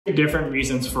different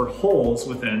reasons for holes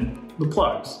within the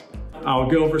plugs. I'll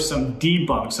go over some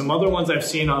debunk, some other ones I've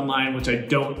seen online which I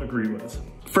don't agree with.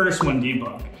 First one,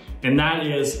 debunk, and that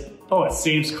is, oh, it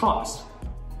saves cost,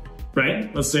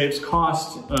 right? It saves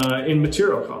cost in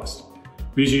material cost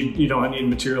because you don't need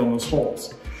material in those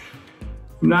holes.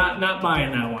 Not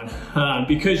buying that one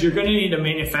because you're gonna need to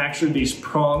manufacture these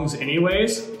prongs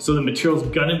anyways, so the material's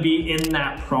gonna be in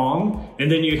that prong,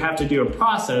 and then you'd have to do a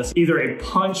process, either a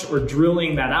punch or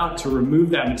drilling that out to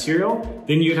remove that material.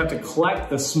 Then you'd have to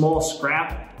collect the small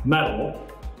scrap metal,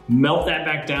 melt that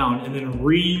back down, and then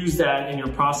reuse that in your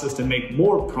process to make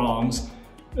more prongs.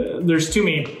 There's too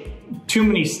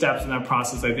many steps in that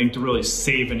process, I think, to really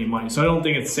save any money. So I don't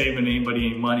think it's saving anybody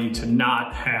any money to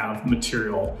not have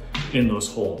material in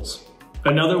those holes.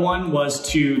 Another one was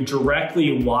to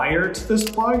directly wire to this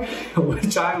plug,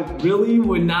 which I really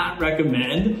would not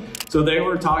recommend. So they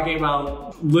were talking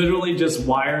about literally just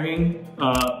wiring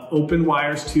open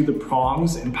wires to the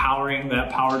prongs and powering that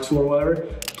power tool or whatever.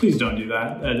 Please don't do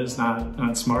that. That is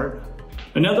not smart.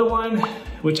 Another one,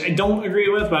 which I don't agree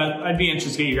with, but I'd be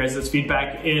interested to get you guys'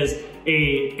 feedback, is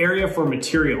a area for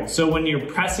material. So when you're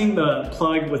pressing the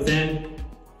plug within,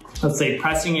 let's say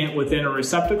pressing it within a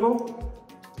receptacle,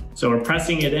 so we're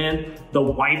pressing it in, the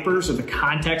wipers or the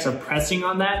contacts are pressing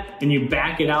on that, and you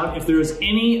back it out. If there's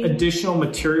any additional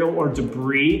material or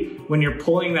debris, when you're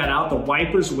pulling that out, the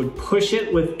wipers would push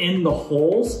it within the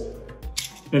holes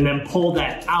and then pull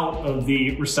that out of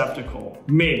the receptacle.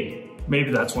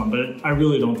 Maybe that's one, but I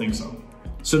really don't think so.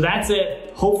 So that's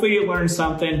it. Hopefully you learned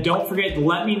something. Don't forget to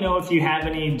let me know if you have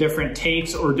any different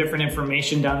takes or different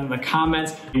information down in the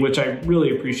comments, which I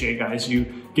really appreciate, guys,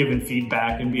 you giving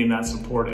feedback and being that supportive.